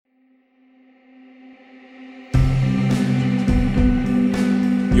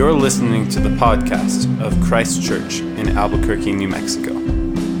You're listening to the podcast of Christ Church in Albuquerque, New Mexico.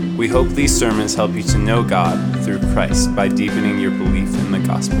 We hope these sermons help you to know God through Christ by deepening your belief in the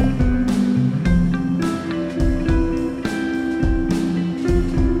gospel.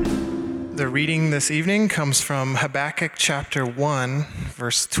 The reading this evening comes from Habakkuk chapter 1,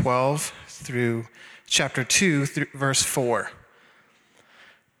 verse 12 through chapter 2, verse 4.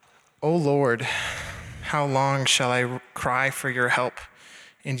 O Lord, how long shall I cry for your help,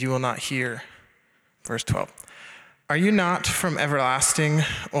 and you will not hear? Verse 12. Are you not from everlasting,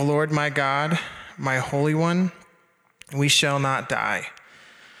 O Lord my God, my Holy One? We shall not die.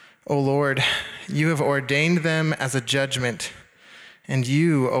 O Lord, you have ordained them as a judgment, and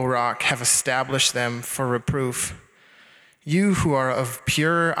you, O Rock, have established them for reproof. You who are of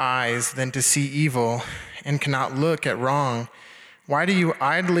purer eyes than to see evil and cannot look at wrong, why do you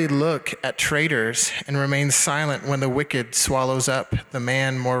idly look at traitors and remain silent when the wicked swallows up the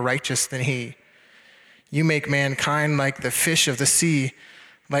man more righteous than he? You make mankind like the fish of the sea,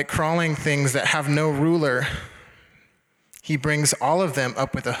 like crawling things that have no ruler. He brings all of them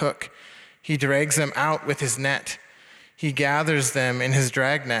up with a hook. He drags them out with his net. He gathers them in his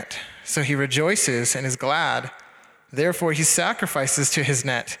dragnet. So he rejoices and is glad. Therefore he sacrifices to his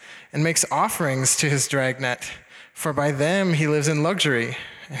net and makes offerings to his dragnet. For by them he lives in luxury,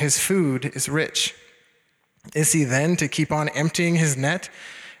 and his food is rich. Is he then to keep on emptying his net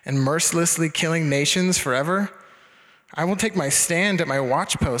and mercilessly killing nations forever? I will take my stand at my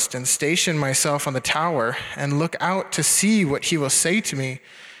watchpost and station myself on the tower and look out to see what he will say to me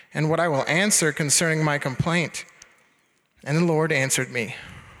and what I will answer concerning my complaint. And the Lord answered me,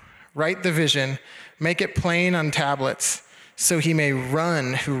 write the vision, make it plain on tablets, so he may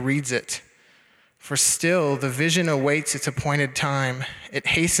run who reads it. For still the vision awaits its appointed time. It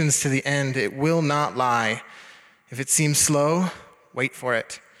hastens to the end. It will not lie. If it seems slow, wait for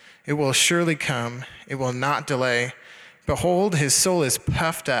it. It will surely come. It will not delay. Behold, his soul is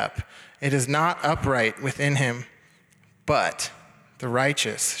puffed up. It is not upright within him. But the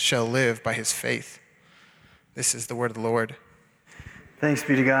righteous shall live by his faith. This is the word of the Lord. Thanks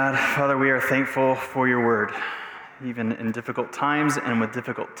be to God. Father, we are thankful for your word. Even in difficult times and with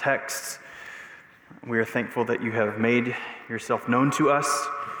difficult texts, we are thankful that you have made yourself known to us.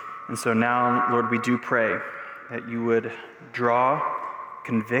 And so now, Lord, we do pray that you would draw,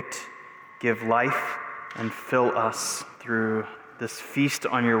 convict, give life, and fill us through this feast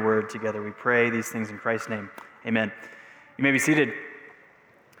on your word together. We pray these things in Christ's name. Amen. You may be seated.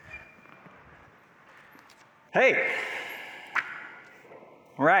 Hey.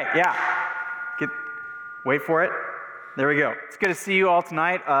 All right, yeah. Wait for it. There we go. It's good to see you all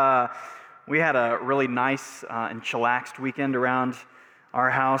tonight. We had a really nice and chillaxed weekend around our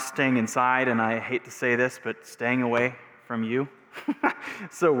house, staying inside, and I hate to say this, but staying away from you.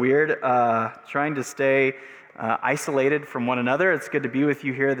 So weird. Trying to stay isolated from one another. It's good to be with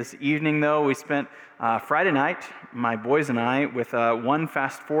you here this evening, though. We spent Friday night, my boys and I, with one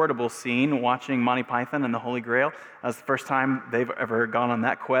fast-forwardable scene, watching Monty Python and the Holy Grail. That was the first time they've ever gone on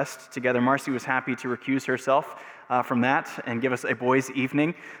that quest together. Marcy was happy to recuse herself from that and give us a boys'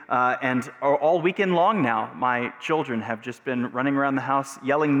 evening. And all weekend long now, my children have just been running around the house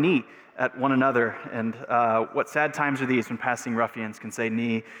yelling "knee" at one another. And what sad times are these when passing ruffians can say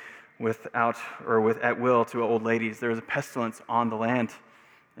 "knee" at will to old ladies. There is a pestilence on the land,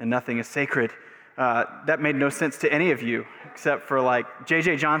 and nothing is sacred. That made no sense to any of you, except for like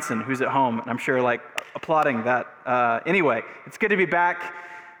J.J. Johnson, who's at home, and I'm sure like applauding that. Anyway, it's good to be back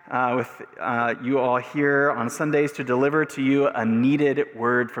with you all here on Sundays to deliver to you a needed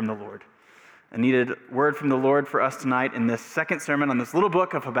word from the Lord. A needed word from the Lord for us tonight in this second sermon on this little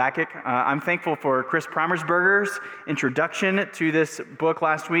book of Habakkuk. I'm thankful for Chris Primersberger's introduction to this book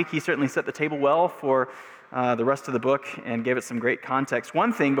last week. He certainly set the table well for the rest of the book and gave it some great context.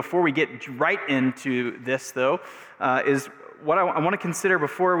 One thing before we get right into this, though, is what I want to consider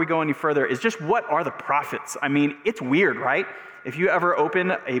before we go any further is just what are the prophets? I mean, it's weird, right? If you ever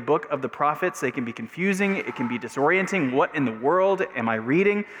open a book of the prophets, they can be confusing, it can be disorienting. What in the world am I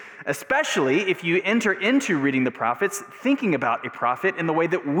reading? Especially if you enter into reading the prophets, thinking about a prophet in the way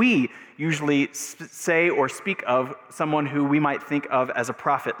that we usually say or speak of someone who we might think of as a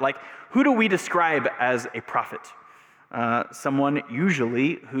prophet. Like, who do we describe as a prophet? Someone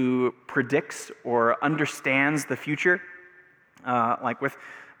usually who predicts or understands the future, like with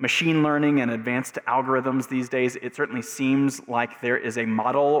machine learning and advanced algorithms these days, it certainly seems like there is a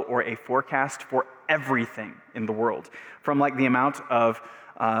model or a forecast for everything in the world. From like the amount of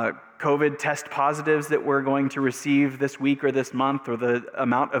COVID test positives that we're going to receive this week or this month, or the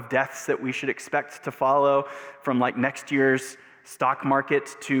amount of deaths that we should expect to follow from like next year's stock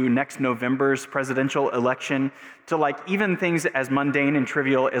market to next November's presidential election to like even things as mundane and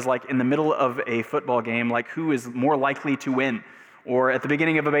trivial as like in the middle of a football game, like who is more likely to win, or at the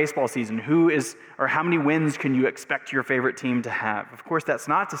beginning of a baseball season, how many wins can you expect your favorite team to have? Of course, that's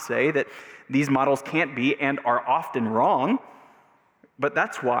not to say that these models can't be and are often wrong, but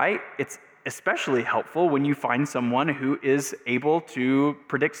that's why it's especially helpful when you find someone who is able to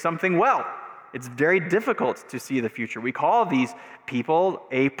predict something well. It's very difficult to see the future. We call these people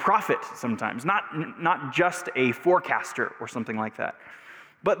a prophet sometimes, not just a forecaster or something like that.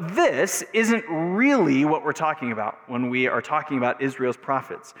 But this isn't really what we're talking about when we are talking about Israel's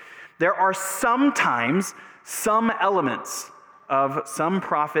prophets. There are sometimes some elements of some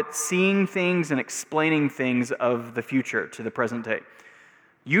prophet seeing things and explaining things of the future to the present day.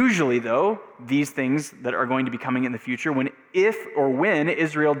 Usually, though, these things that are going to be coming in the future, when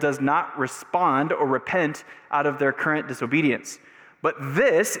Israel does not respond or repent out of their current disobedience. But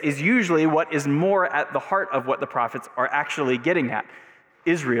this is usually what is more at the heart of what the prophets are actually getting at.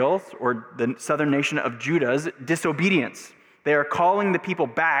 Israel's, or the southern nation of Judah's, disobedience. They are calling the people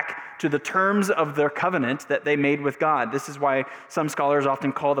back to the terms of their covenant that they made with God. This is why some scholars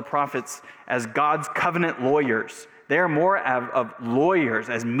often call the prophets as God's covenant lawyers. They are more of lawyers,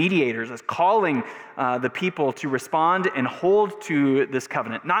 as mediators, as calling the people to respond and hold to this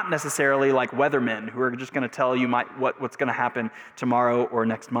covenant, not necessarily like weathermen who are just going to tell you what's going to happen tomorrow or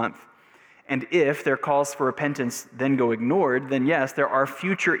next month. And if their calls for repentance then go ignored, then yes, there are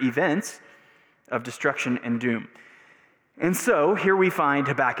future events of destruction and doom. And so here we find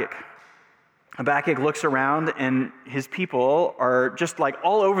Habakkuk. Habakkuk looks around and his people are just like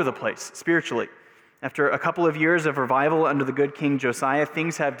all over the place spiritually. After a couple of years of revival under the good King Josiah,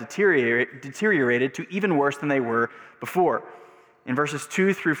 things have deteriorated to even worse than they were before. In verses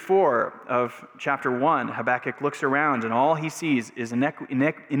 2 through 4 of chapter 1, Habakkuk looks around and all he sees is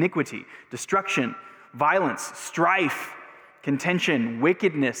iniquity, destruction, violence, strife, contention,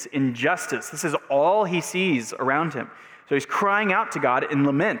 wickedness, injustice. This is all he sees around him. So he's crying out to God in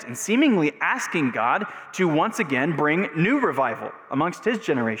lament and seemingly asking God to once again bring new revival amongst his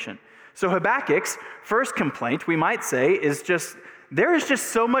generation. So Habakkuk's first complaint, we might say, is just, there is just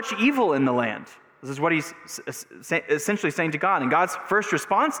so much evil in the land. This is what he's essentially saying to God. And God's first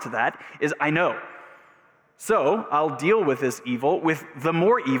response to that is, I know. So I'll deal with this evil with the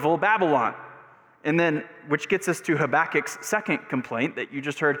more evil Babylon. And then, which gets us to Habakkuk's second complaint that you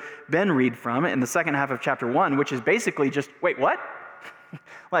just heard Ben read from in the second half of chapter 1, which is basically just, wait, what?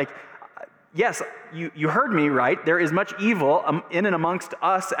 Yes, you heard me right. There is much evil in and amongst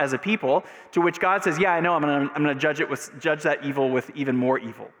us as a people, to which God says, yeah, I know, I'm going to judge that evil with even more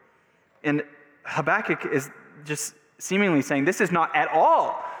evil. And Habakkuk is just seemingly saying, this is not at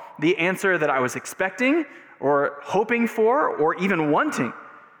all the answer that I was expecting or hoping for or even wanting.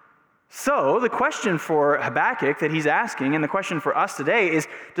 So the question for Habakkuk that he's asking, and the question for us today is,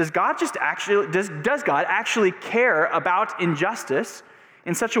 does God actually care about injustice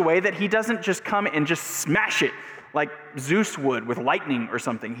in such a way that he doesn't just come and just smash it like Zeus would with lightning or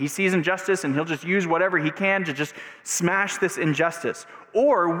something? He sees injustice and he'll just use whatever he can to just smash this injustice.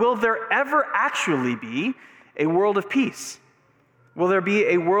 Or will there ever actually be a world of peace? Will there be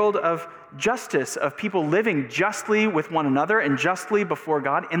a world of justice, of people living justly with one another and justly before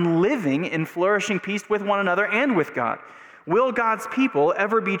God and living in flourishing peace with one another and with God? Will God's people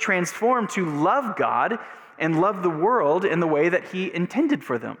ever be transformed to love God and love the world in the way that he intended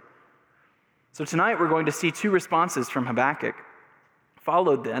for them? So tonight we're going to see two responses from Habakkuk,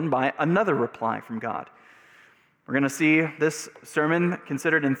 followed then by another reply from God. We're going to see this sermon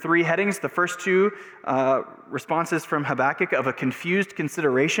considered in three headings. The first two responses from Habakkuk of a confused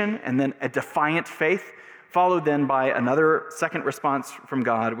consideration and then a defiant faith, followed then by another second response from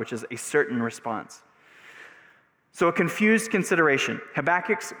God, which is a certain response. So a confused consideration.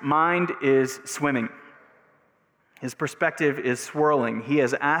 Habakkuk's mind is swimming. His perspective is swirling. He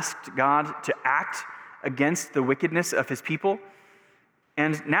has asked God to act against the wickedness of his people,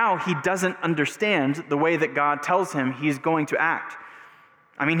 and now he doesn't understand the way that God tells him he's going to act.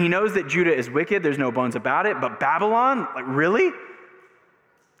 I mean, he knows that Judah is wicked, there's no bones about it, but Babylon? Like, really?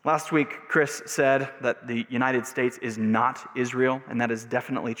 Last week, Chris said that the United States is not Israel, and that is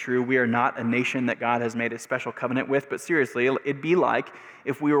definitely true. We are not a nation that God has made a special covenant with, but seriously, it'd be like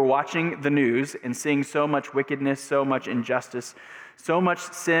if we were watching the news and seeing so much wickedness, so much injustice, so much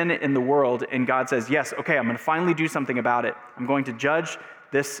sin in the world, and God says, yes, okay, I'm going to finally do something about it. I'm going to judge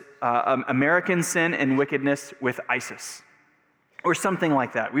this American sin and wickedness with ISIS, or something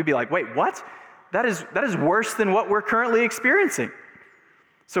like that. We'd be like, wait, what? That is worse than what we're currently experiencing.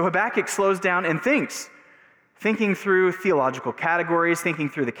 So Habakkuk slows down and thinks thinking through theological categories, thinking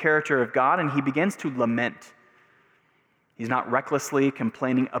through the character of God, and he begins to lament. He's not recklessly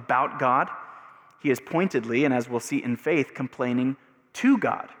complaining about God. He is pointedly, and as we'll see in faith, complaining to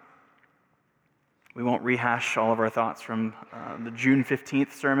God. We won't rehash all of our thoughts from the June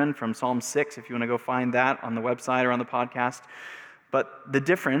 15th sermon from Psalm 6, if you want to go find that on the website or on the podcast. But the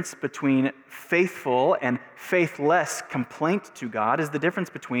difference between faithful and faithless complaint to God is the difference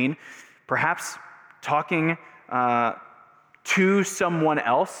between perhaps talking to someone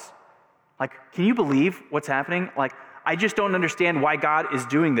else. Like, can you believe what's happening? Like, I just don't understand why God is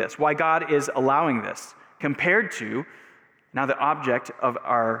doing this, why God is allowing this, compared to now the object of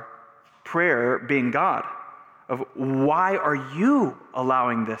our prayer being God, of why are you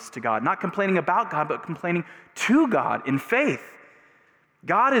allowing this to God? Not complaining about God, but complaining to God in faith.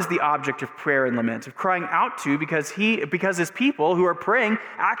 God is the object of prayer and lament, of crying out to, because his people who are praying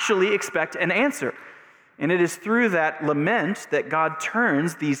actually expect an answer. And it is through that lament that God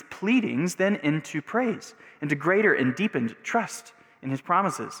turns these pleadings then into praise, into greater and deepened trust in his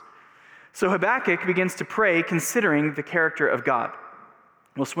promises. So Habakkuk begins to pray considering the character of God.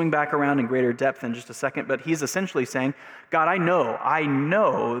 We'll swing back around in greater depth in just a second, but he's essentially saying, God, I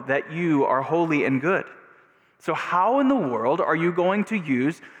know that you are holy and good. So how in the world are you going to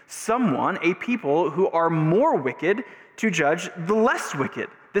use someone, a people who are more wicked, to judge the less wicked?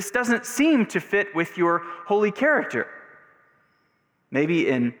 This doesn't seem to fit with your holy character. Maybe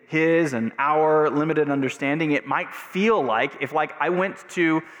in his and our limited understanding, it might feel like if I went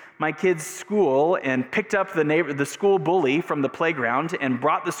to my kid's school and picked up the school bully from the playground and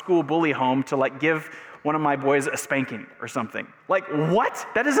brought the school bully home to give one of my boys a spanking or something. What?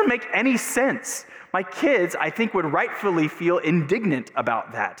 That doesn't make any sense. My kids, I think, would rightfully feel indignant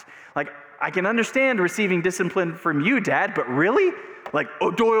about that. I can understand receiving discipline from you, Dad, but really?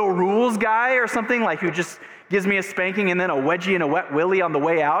 O'Doyle Rules guy or something, who just gives me a spanking and then a wedgie and a wet willy on the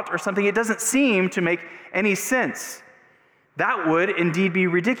way out or something. It doesn't seem to make any sense. That would indeed be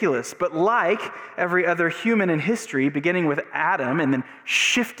ridiculous. But like every other human in history, beginning with Adam and then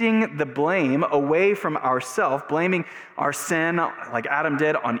shifting the blame away from ourselves, blaming our sin like Adam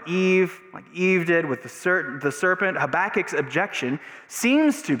did on Eve, like Eve did with the serpent, Habakkuk's objection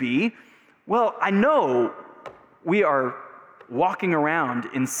seems to be, well, I know we are walking around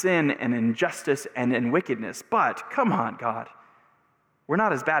in sin and injustice and in wickedness, but come on, God, we're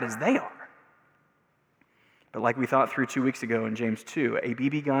not as bad as they are. But like we thought through 2 weeks ago in James 2, a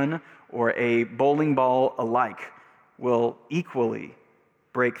BB gun or a bowling ball alike will equally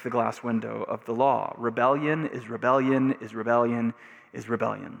break the glass window of the law. Rebellion is rebellion is rebellion is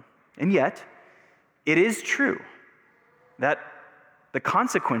rebellion. And yet, it is true that the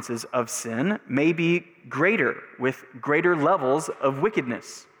consequences of sin may be greater with greater levels of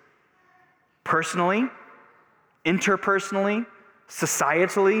wickedness. Personally, interpersonally,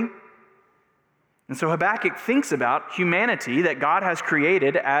 societally. And so Habakkuk thinks about humanity that God has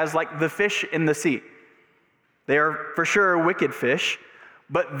created as the fish in the sea. They are for sure wicked fish,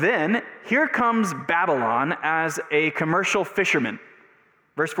 but then here comes Babylon as a commercial fisherman.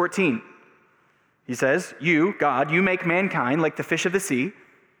 Verse 14, he says, you, God, you make mankind like the fish of the sea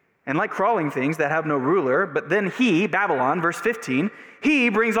and like crawling things that have no ruler, but then he, Babylon, verse 15, he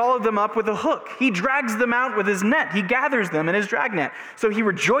brings all of them up with a hook. He drags them out with his net. He gathers them in his dragnet. So he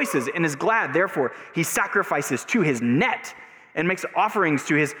rejoices and is glad. Therefore, he sacrifices to his net and makes offerings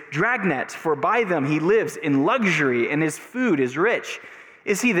to his dragnet, for by them he lives in luxury and his food is rich.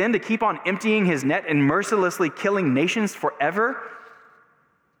 Is he then to keep on emptying his net and mercilessly killing nations forever?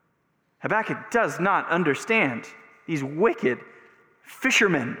 Habakkuk does not understand these wicked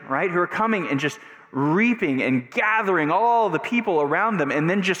fishermen, right, who are coming and just reaping and gathering all the people around them and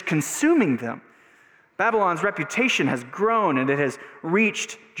then just consuming them. Babylon's reputation has grown and it has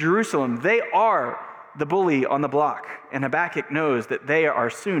reached Jerusalem. They are the bully on the block, and Habakkuk knows that they are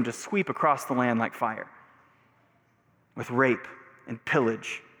soon to sweep across the land like fire with rape and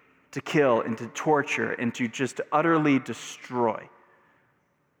pillage, to kill and to torture and to just utterly destroy.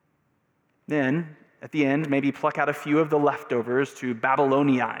 Then, at the end, maybe pluck out a few of the leftovers to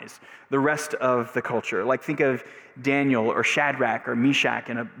Babylonize the rest of the culture. Think of Daniel or Shadrach or Meshach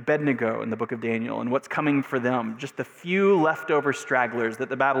and Abednego in the book of Daniel and what's coming for them. Just the few leftover stragglers that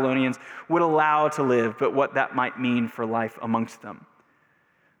the Babylonians would allow to live, but what that might mean for life amongst them.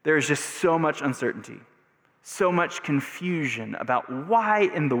 There is just so much uncertainty, so much confusion about why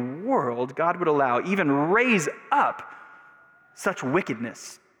in the world God would allow, even raise up such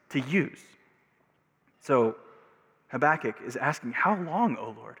wickedness to use. So Habakkuk is asking, how long,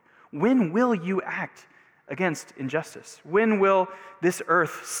 O Lord? When will you act against injustice? When will this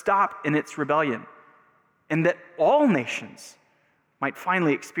earth stop in its rebellion and that all nations might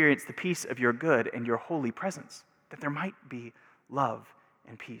finally experience the peace of your good and your holy presence, that there might be love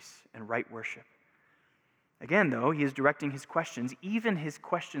and peace and right worship. Again, though, he is directing his questions, even his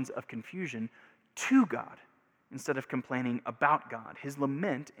questions of confusion, to God instead of complaining about God. His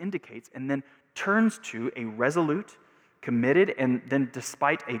lament indicates and then turns to a resolute, committed, and then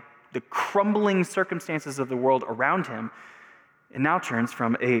despite the crumbling circumstances of the world around him, it now turns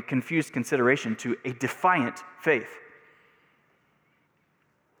from a confused consideration to a defiant faith.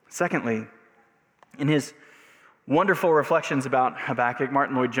 Secondly, in his wonderful reflections about Habakkuk,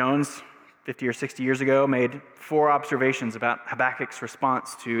 Martin Lloyd-Jones, 50 or 60 years ago, made 4 observations about Habakkuk's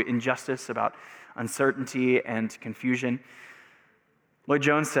response to injustice, about uncertainty and confusion.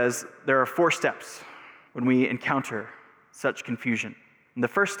 Lloyd-Jones says there are 4 steps when we encounter such confusion. And the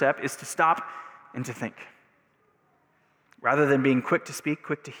first step is to stop and to think. Rather than being quick to speak,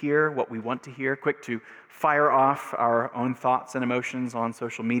 quick to hear what we want to hear, quick to fire off our own thoughts and emotions on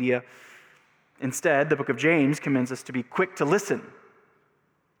social media, instead, the book of James commends us to be quick to listen,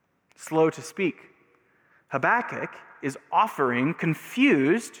 slow to speak. Habakkuk is offering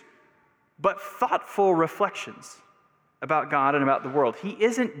confused but thoughtful reflections about God and about the world. He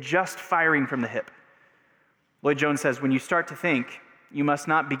isn't just firing from the hip. Lloyd-Jones says, when you start to think, you must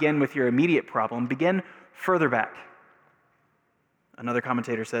not begin with your immediate problem, begin further back. Another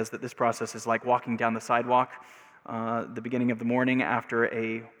commentator says that this process is like walking down the sidewalk the beginning of the morning after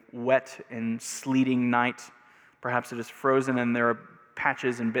a wet and sleeting night. Perhaps it is frozen and there are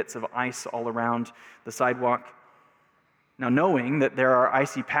patches and bits of ice all around the sidewalk. Now, knowing that there are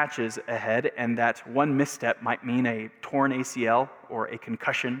icy patches ahead and that one misstep might mean a torn ACL or a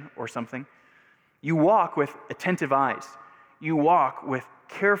concussion or something, you walk with attentive eyes. You walk with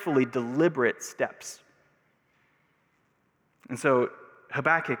carefully deliberate steps. And so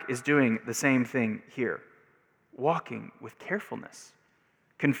Habakkuk is doing the same thing here, walking with carefulness.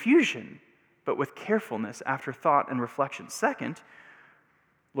 Confusion, but with carefulness after thought and reflection. Second,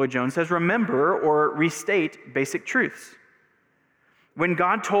 Lloyd-Jones says, remember or restate basic truths. When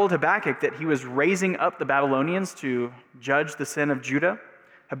God told Habakkuk that he was raising up the Babylonians to judge the sin of Judah,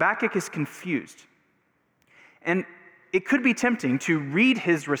 Habakkuk is confused. And it could be tempting to read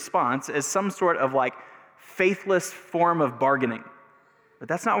his response as some sort of faithless form of bargaining. But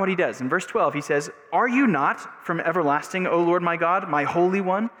that's not what he does. In verse 12, he says, are you not from everlasting, O Lord my God, my Holy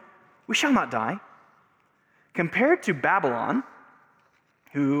One? We shall not die. Compared to Babylon,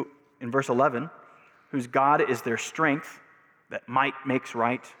 who, in verse 11, whose God is their strength, that might makes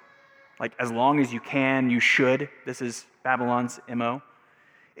right, as long as you can, you should. This is Babylon's MO.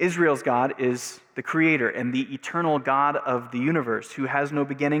 Israel's God is the creator and the eternal God of the universe, who has no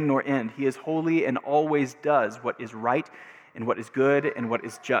beginning nor end. He is holy and always does what is right and what is good and what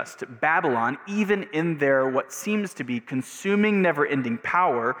is just. Babylon, even in their what seems to be consuming, never-ending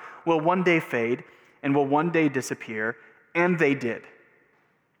power, will one day fade and will one day disappear, and they did.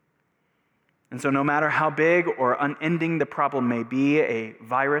 And so no matter how big or unending the problem may be, a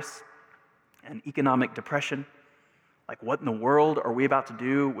virus, an economic depression, what in the world are we about to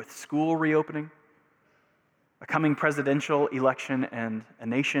do with school reopening? A coming presidential election and a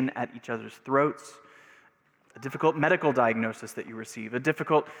nation at each other's throats, a difficult medical diagnosis that you receive, a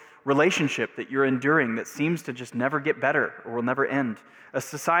difficult relationship that you're enduring that seems to just never get better or will never end, a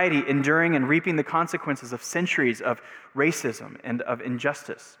society enduring and reaping the consequences of centuries of racism and of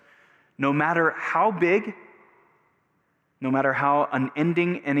injustice. No matter how big, no matter how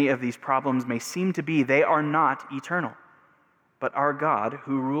unending any of these problems may seem to be, they are not eternal. But our God,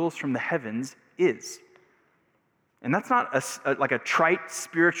 who rules from the heavens, is. And that's not a trite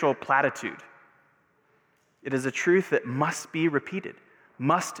spiritual platitude. It is a truth that must be repeated,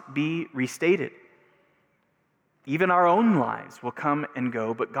 must be restated. Even our own lives will come and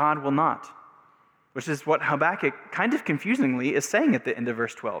go, but God will not. Which is what Habakkuk, kind of confusingly, is saying at the end of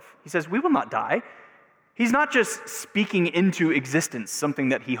verse 12. He says, we will not die. He's not just speaking into existence something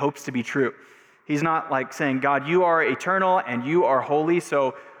that he hopes to be true. He's not saying, God, you are eternal and you are holy,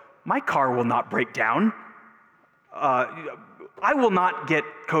 so my car will not break down. I will not get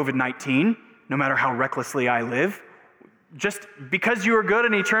COVID-19, no matter how recklessly I live. Just because you are good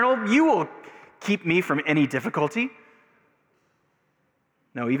and eternal, you will keep me from any difficulty.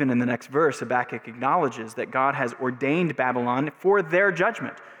 No, even in the next verse, Habakkuk acknowledges that God has ordained Babylon for their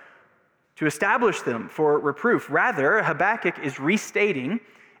judgment, to establish them for reproof. Rather, Habakkuk is restating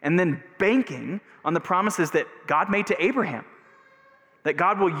and then banking on the promises that God made to Abraham, that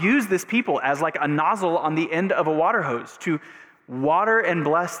God will use this people as a nozzle on the end of a water hose to water and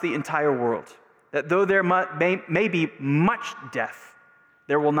bless the entire world, that though there may be much death,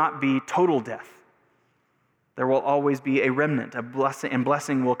 there will not be total death. There will always be a remnant, a blessing, and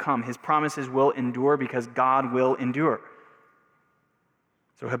blessing will come. His promises will endure because God will endure.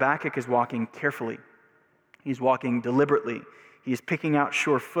 So Habakkuk is walking carefully. He's walking deliberately. He is picking out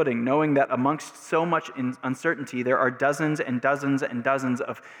sure footing, knowing that amongst so much uncertainty, there are dozens and dozens and dozens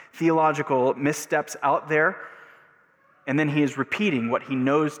of theological missteps out there. And then he is repeating what he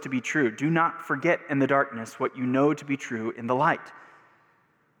knows to be true. Do not forget in the darkness what you know to be true in the light.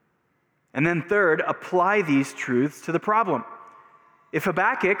 And then third, apply these truths to the problem. If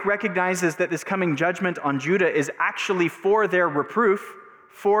Habakkuk recognizes that this coming judgment on Judah is actually for their reproof,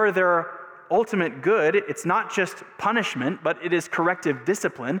 for their ultimate good, it's not just punishment, but it is corrective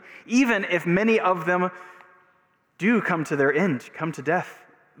discipline, even if many of them do come to their end, come to death,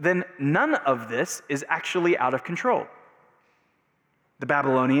 then none of this is actually out of control. The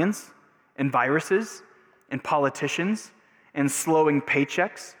Babylonians and viruses and politicians and slowing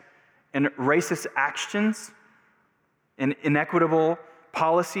paychecks and racist actions and inequitable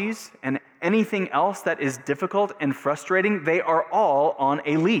policies and anything else that is difficult and frustrating, they are all on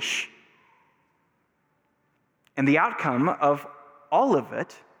a leash. And the outcome of all of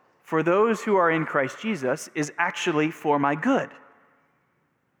it, for those who are in Christ Jesus, is actually for my good.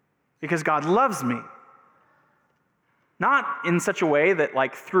 Because God loves me. Not in such a way that,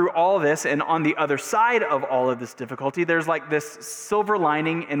 like, through all this and on the other side of all of this difficulty, there's like this silver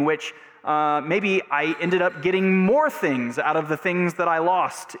lining in which maybe I ended up getting more things out of the things that I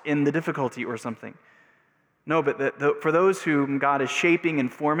lost in the difficulty or something. No, but for those whom God is shaping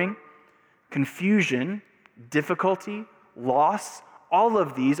and forming, confusion, difficulty, loss, all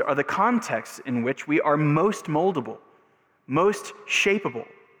of these are the contexts in which we are most moldable, most shapeable.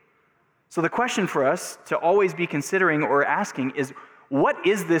 So the question for us to always be considering or asking is, what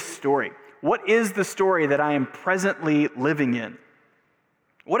is this story? What is the story that I am presently living in?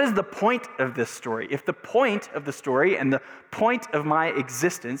 What is the point of this story? If the point of the story and the point of my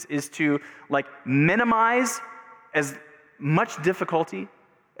existence is to minimize as much difficulty,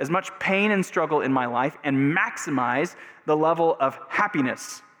 as much pain and struggle in my life, and maximize the level of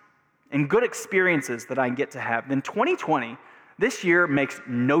happiness and good experiences that I get to have, then 2020, this year, makes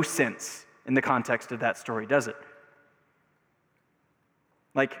no sense in the context of that story, does it?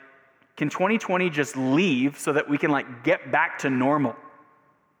 Can 2020 just leave so that we can get back to normal?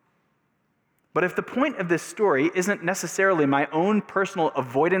 But if the point of this story isn't necessarily my own personal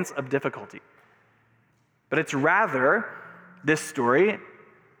avoidance of difficulty, but it's rather this story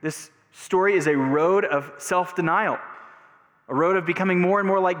is a road of self-denial, a road of becoming more and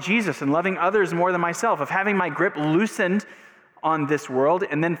more like Jesus and loving others more than myself, of having my grip loosened on this world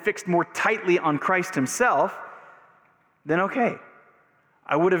and then fixed more tightly on Christ himself, then okay.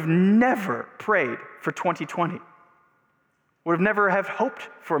 I would have never prayed for 2020. Would have never have hoped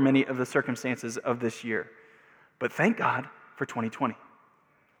for many of the circumstances of this year. But thank God for 2020.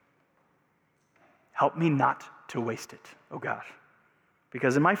 Help me not to waste it, oh God.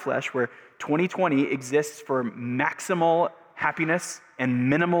 Because in my flesh, where 2020 exists for maximal happiness and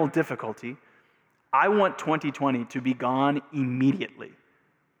minimal difficulty, I want 2020 to be gone immediately.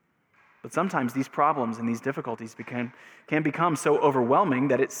 But sometimes these problems and these difficulties can become so overwhelming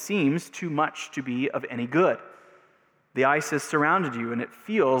that it seems too much to be of any good. The ice has surrounded you, and it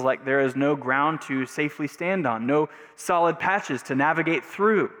feels like there is no ground to safely stand on, no solid patches to navigate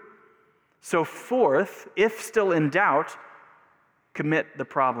through. So fourth, if still in doubt, commit the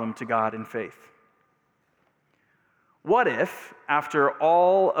problem to God in faith. What if, after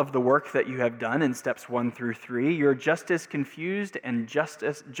all of the work that you have done in steps 1 through 3, you're just as confused and just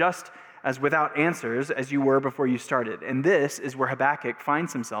as without answers as you were before you started? And this is where Habakkuk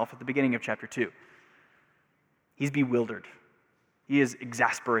finds himself at the beginning of chapter 2. He's bewildered. He is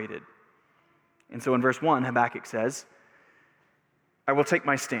exasperated. And so in verse 1, Habakkuk says, I will take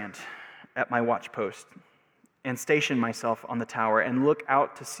my stand at my watchpost and station myself on the tower and look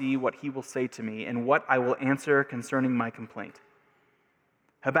out to see what he will say to me and what I will answer concerning my complaint.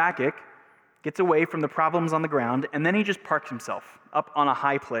 Habakkuk gets away from the problems on the ground, and then he just parks himself up on a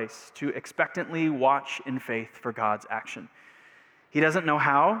high place to expectantly watch in faith for God's action. He doesn't know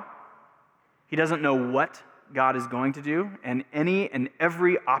how. He doesn't know what God is going to do, and any and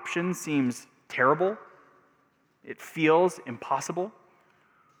every option seems terrible. It feels impossible.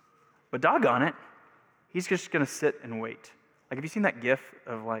 But doggone it, he's just going to sit and wait. Have you seen that gif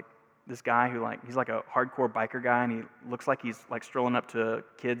of this guy who he's like a hardcore biker guy, and he looks like he's strolling up to a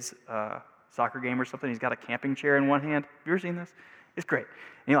kid's soccer game or something. He's got a camping chair in one hand. Have you ever seen this? It's great.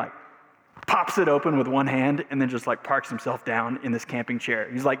 And he pops it open with one hand and then just parks himself down in this camping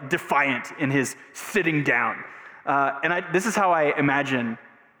chair. He's defiant in his sitting down. This is how I imagine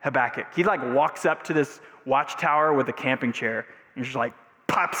Habakkuk. He walks up to this watchtower with a camping chair and just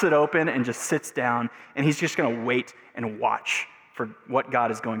pops it open and just sits down, and he's just going to wait and watch for what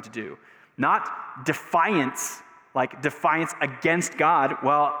God is going to do. Not defiance, defiance against God.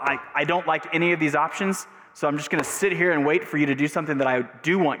 Well, I don't like any of these options, so I'm just going to sit here and wait for you to do something that I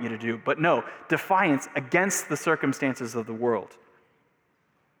do want you to do. But no, defiance against the circumstances of the world.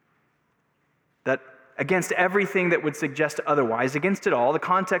 That against everything that would suggest otherwise, against it all, the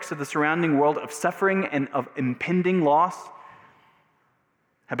context of the surrounding world of suffering and of impending loss,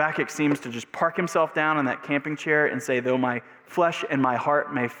 Habakkuk seems to just park himself down on that camping chair and say, though my flesh and my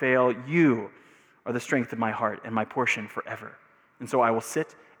heart may fail, you are the strength of my heart and my portion forever. And so I will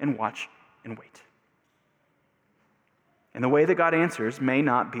sit and watch and wait. And the way that God answers may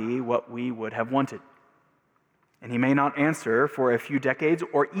not be what we would have wanted. And he may not answer for a few decades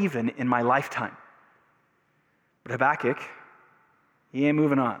or even in my lifetime. But Habakkuk, he ain't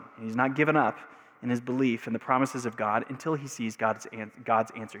moving on. He's not giving up in his belief in the promises of God until he sees God's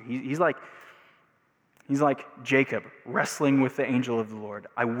answer. He's like Jacob wrestling with the angel of the Lord.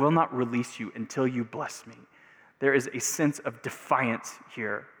 I will not release you until you bless me. There is a sense of defiance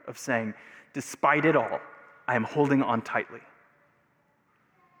here of saying, despite it all, I am holding on tightly.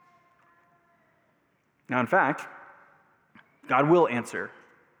 Now, in fact, God will answer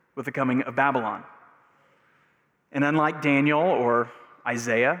with the coming of Babylon. And unlike Daniel or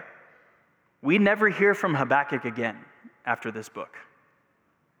Isaiah, we never hear from Habakkuk again after this book.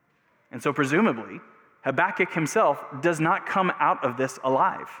 And so presumably, Habakkuk himself does not come out of this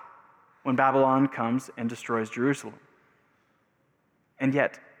alive when Babylon comes and destroys Jerusalem. And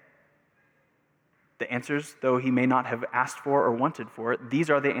yet, the answers, though he may not have asked for or wanted for it, these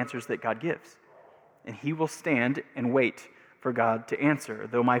are the answers that God gives. And he will stand and wait for God to answer.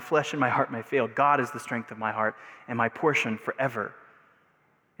 Though my flesh and my heart may fail, God is the strength of my heart and my portion forever.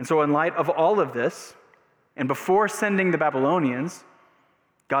 And so in light of all of this, and before sending the Babylonians,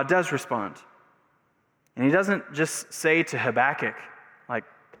 God does respond. And he doesn't just say to Habakkuk, like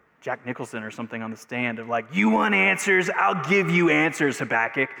Jack Nicholson or something on the stand, of you want answers? I'll give you answers,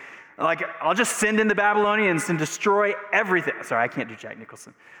 Habakkuk. I'll just send in the Babylonians and destroy everything. Sorry, I can't do Jack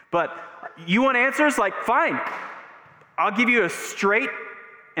Nicholson. But you want answers? Fine. I'll give you a straight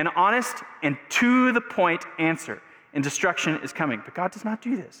and honest and to the point answer. And destruction is coming. But God does not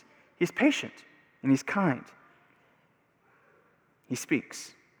do this. He's patient and he's kind. He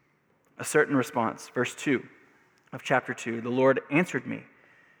speaks a certain response. Verse 2 of chapter 2, the Lord answered me.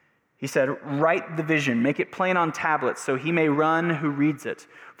 He said, write the vision, make it plain on tablets, so he may run who reads it.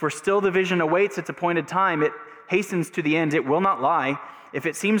 For still the vision awaits its appointed time. It hastens to the end. It will not lie. If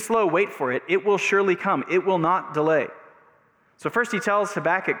it seems slow, wait for it. It will surely come. It will not delay. So first he tells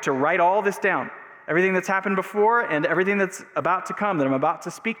Habakkuk to write all this down. Everything that's happened before and everything that's about to come, that I'm about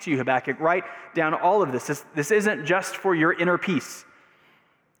to speak to you, Habakkuk. Write down all of this. This isn't just for your inner peace.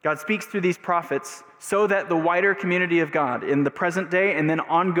 God speaks through these prophets so that the wider community of God in the present day and then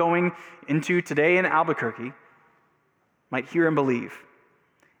ongoing into today in Albuquerque might hear and believe.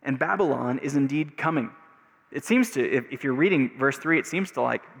 And Babylon is indeed coming. It seems to, if you're reading verse 3, it seems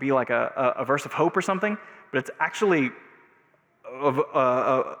to be a verse of hope or something, but it's actually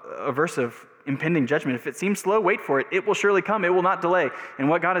a verse of impending judgment. If it seems slow, wait for it. It will surely come. It will not delay. And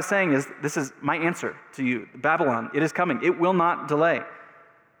what God is saying is, this is my answer to you. Babylon, it is coming. It will not delay.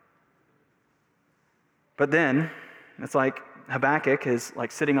 But then, it's like Habakkuk is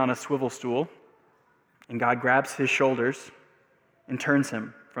sitting on a swivel stool, and God grabs his shoulders and turns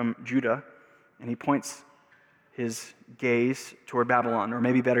him from Judah, and he points his gaze toward Babylon. Or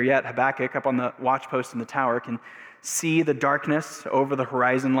maybe better yet, Habakkuk, up on the watchpost in the tower, can see the darkness over the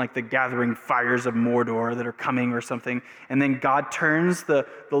horizon, like the gathering fires of Mordor that are coming or something. And then God turns the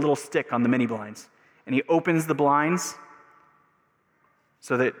little stick on the mini blinds, and he opens the blinds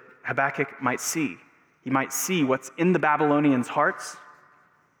so that Habakkuk might see. He might see what's in the Babylonians' hearts,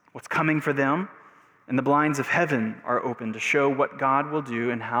 what's coming for them, and the blinds of heaven are open to show what God will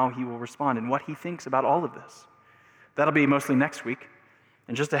do and how he will respond and what he thinks about all of this. That'll be mostly next week.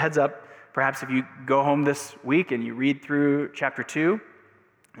 And just a heads up, perhaps if you go home this week and you read through chapter 2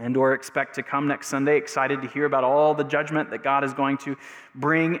 and or expect to come next Sunday excited to hear about all the judgment that God is going to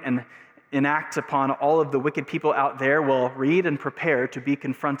bring and enact upon all of the wicked people out there, well, read and prepare to be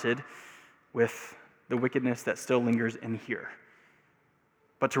confronted with the wickedness that still lingers in here.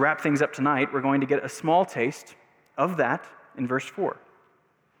 But to wrap things up tonight, we're going to get a small taste of that in verse 4.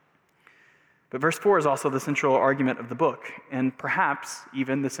 But verse 4 is also the central argument of the book, and perhaps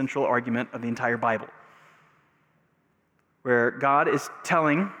even the central argument of the entire Bible, where God is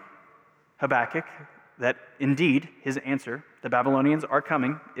telling Habakkuk that indeed his answer, the Babylonians are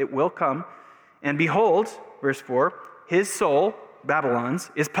coming, it will come. And behold, verse 4, his soul,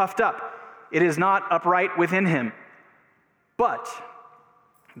 Babylon's, is puffed up. It is not upright within him. But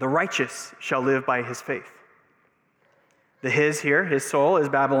the righteous shall live by his faith. The his here, his soul, is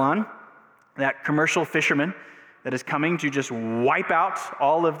Babylon, that commercial fisherman that is coming to just wipe out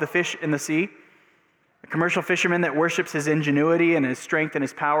all of the fish in the sea. A commercial fisherman that worships his ingenuity and his strength and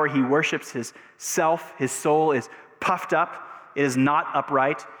his power. He worships his self. His soul is puffed up. It is not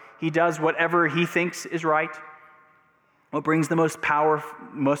upright. He does whatever he thinks is right. What brings the most power,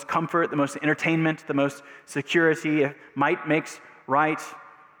 most comfort, the most entertainment, the most security. If might makes right.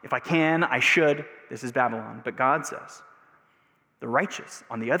 If I can, I should. This is Babylon. But God says, the righteous,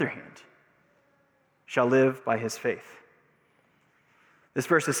 on the other hand, shall live by his faith. This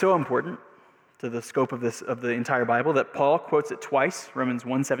verse is so important to the scope of the entire Bible that Paul quotes it twice, Romans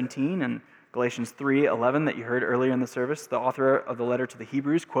 1:17 and Galatians 3:11 that you heard earlier in the service. The author of the letter to the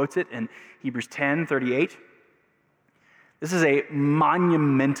Hebrews quotes it in Hebrews 10:38. This is a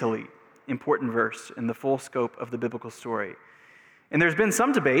monumentally important verse in the full scope of the biblical story. And there's been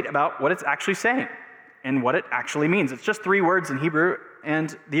some debate about what it's actually saying and what it actually means. It's just 3 words in Hebrew,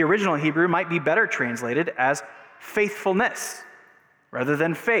 and the original Hebrew might be better translated as faithfulness rather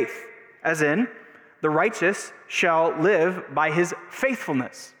than faith, as in, the righteous shall live by his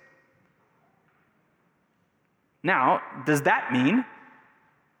faithfulness. Now, does that mean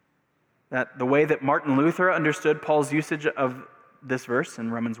that the way that Martin Luther understood Paul's usage of this verse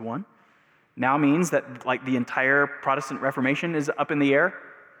in Romans 1 now means that like the entire Protestant Reformation is up in the air?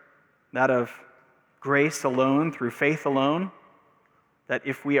 That of grace alone, through faith alone? That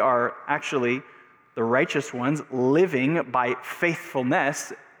if we are actually the righteous ones living by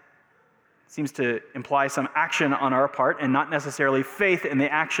faithfulness, seems to imply some action on our part and not necessarily faith in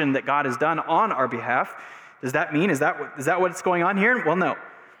the action that God has done on our behalf. Does that mean, is that what's going on here? Well, no.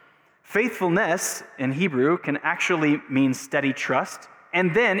 Faithfulness in Hebrew can actually mean steady trust,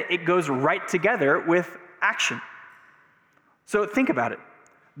 and then it goes right together with action. So think about it.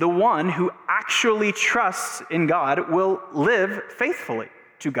 The one who actually trusts in God will live faithfully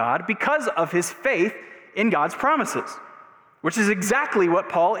to God because of his faith in God's promises, which is exactly what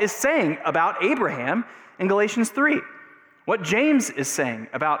Paul is saying about Abraham in Galatians 3. What James is saying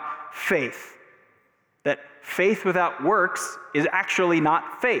about faith, that faith without works is actually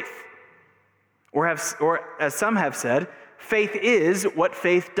not faith. Or as some have said, faith is what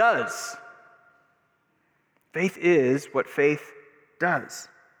faith does. Faith is what faith does.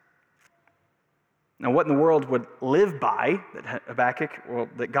 Now, what in the world would live by,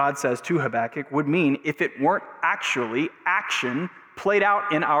 that God says to Habakkuk, would mean if it weren't actually action played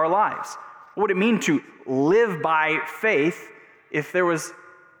out in our lives? What would it mean to live by faith if there was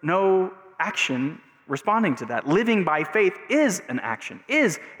no action responding to that? Living by faith is an action,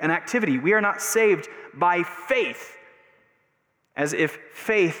 is an activity. We are not saved by faith as if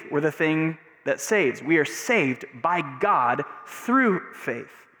faith were the thing that saves. We are saved by God through faith.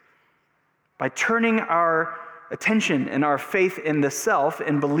 By turning our attention and our faith in the self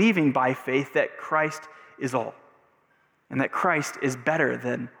and believing by faith that Christ is all. And that Christ is better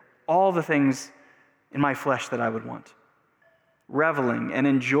than all the things in my flesh that I would want. Reveling and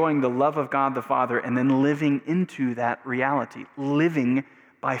enjoying the love of God the Father and then living into that reality. Living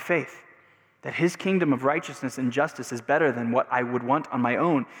by faith. That his kingdom of righteousness and justice is better than what I would want on my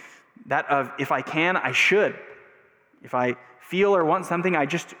own. That of, if I can, I should. If I feel or want something, I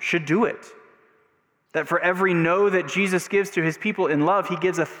just should do it. That for every no that Jesus gives to his people in love, he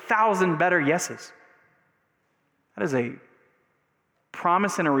gives 1,000 better yeses. That is a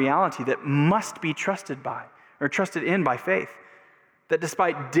promise and a reality that must be trusted by, or trusted in by faith. That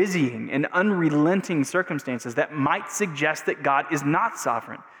despite dizzying and unrelenting circumstances that might suggest that God is not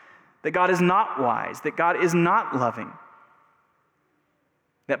sovereign, that God is not wise, that God is not loving,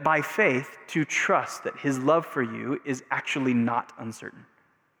 that by faith to trust that his love for you is actually not uncertain.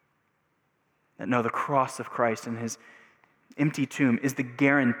 That no, the cross of Christ and his empty tomb is the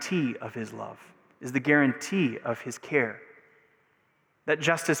guarantee of his love, is the guarantee of his care. That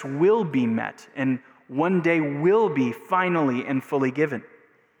justice will be met and one day will be finally and fully given.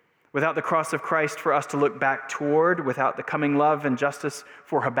 Without the cross of Christ for us to look back toward, without the coming love and justice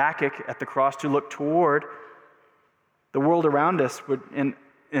for Habakkuk at the cross to look toward, the world around us would, and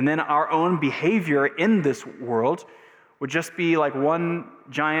then our own behavior in this world would just be like one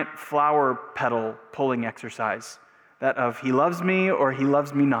giant flower petal pulling exercise. That of he loves me or he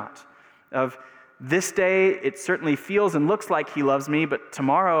loves me not. Of this day, it certainly feels and looks like he loves me, but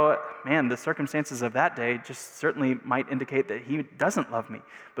tomorrow, man, the circumstances of that day just certainly might indicate that he doesn't love me.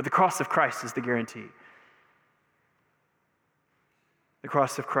 But the cross of Christ is the guarantee. The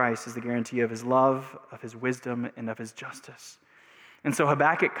cross of Christ is the guarantee of his love, of his wisdom, and of his justice. And so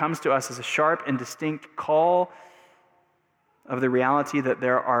Habakkuk comes to us as a sharp and distinct call of the reality that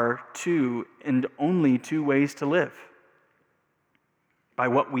there are two and only two ways to live. By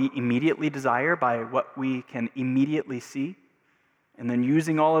what we immediately desire, by what we can immediately see, and then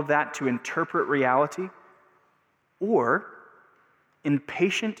using all of that to interpret reality, or in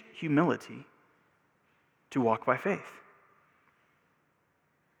patient humility to walk by faith.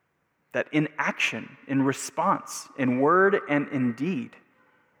 That in action, in response, in word and in deed,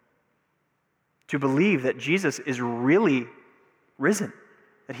 to believe that Jesus is really risen,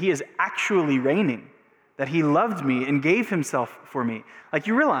 that he is actually reigning, that he loved me and gave himself for me. Like,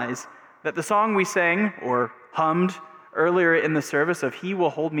 you realize that the song we sang or hummed earlier in the service of "He Will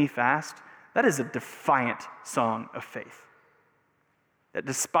Hold Me Fast," that is a defiant song of faith. That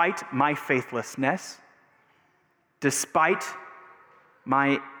despite my faithlessness, despite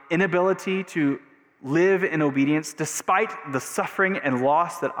my inability to live in obedience, despite the suffering and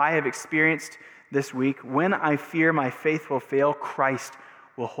loss that I have experienced this week, when I fear my faith will fail, Christ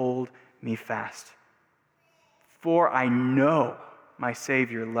will hold me fast. For I know my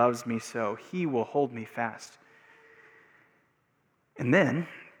Savior loves me so, he will hold me fast. And then,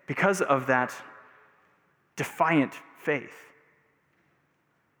 because of that defiant faith,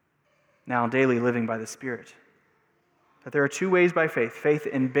 now daily living by the Spirit, that there are two ways by faith: faith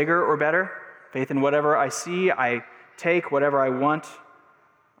in bigger or better, faith in whatever I see, I take, whatever I want,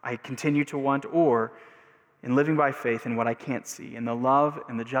 I continue to want, or in living by faith in what I can't see, in the love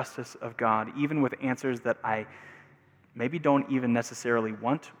and the justice of God, even with answers that I maybe don't even necessarily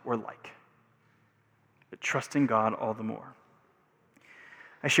want or like, but trusting God all the more.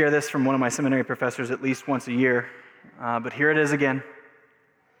 I share this from one of my seminary professors at least once a year, but here it is again.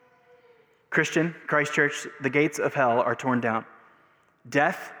 Christian, Christ Church, the gates of hell are torn down.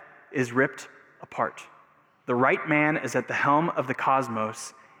 Death is ripped apart. The right man is at the helm of the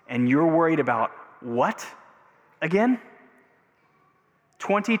cosmos, and you're worried about what again?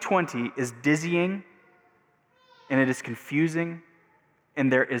 2020 is dizzying, and it is confusing,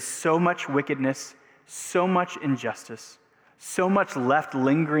 and there is so much wickedness, so much injustice, so much left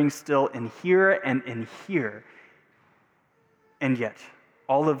lingering still in here and in here. And yet,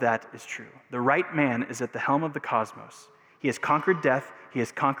 all of that is true. The right man is at the helm of the cosmos. He has conquered death, he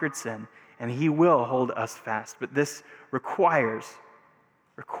has conquered sin, and he will hold us fast. But this requires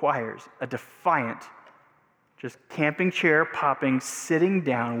a defiant, just camping chair popping, sitting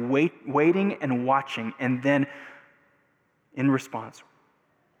down, waiting and watching, and then in response,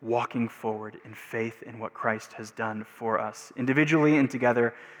 walking forward in faith in what Christ has done for us, individually and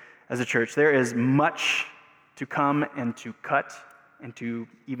together as a church. There is much to come and to cut and to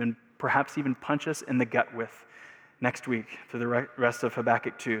perhaps even punch us in the gut with next week through the rest of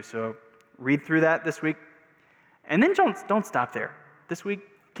Habakkuk 2. So read through that this week. And then don't stop there. This week,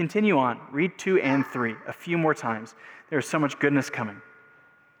 continue on. Read 2 and 3 a few more times. There's so much goodness coming.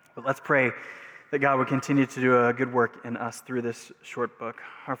 But let's pray that God would continue to do a good work in us through this short book.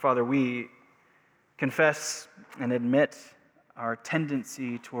 Our Father, we confess and admit our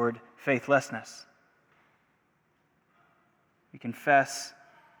tendency toward faithlessness. We confess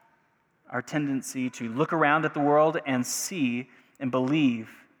our tendency to look around at the world and see and believe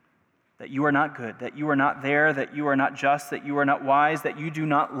that you are not good, that you are not there, that you are not just, that you are not wise, that you do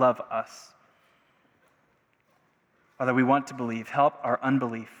not love us. Father, we want to believe. Help our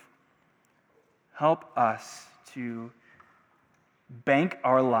unbelief. Help us to bank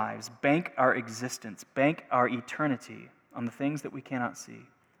our lives, bank our existence, bank our eternity on the things that we cannot see,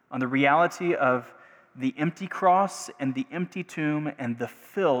 on the reality of the empty cross and the empty tomb and the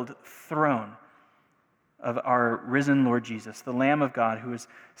filled throne of our risen Lord Jesus, the Lamb of God who is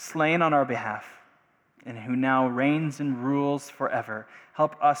slain on our behalf and who now reigns and rules forever.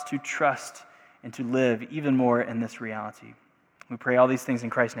 Help us to trust and to live even more in this reality. We pray all these things in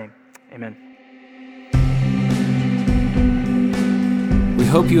Christ's name. Amen. We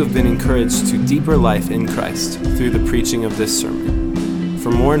hope you have been encouraged to deeper life in Christ through the preaching of this sermon.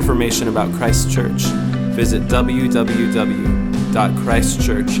 For more information about Christ Church, visit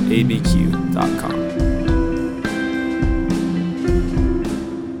www.christchurchabq.com.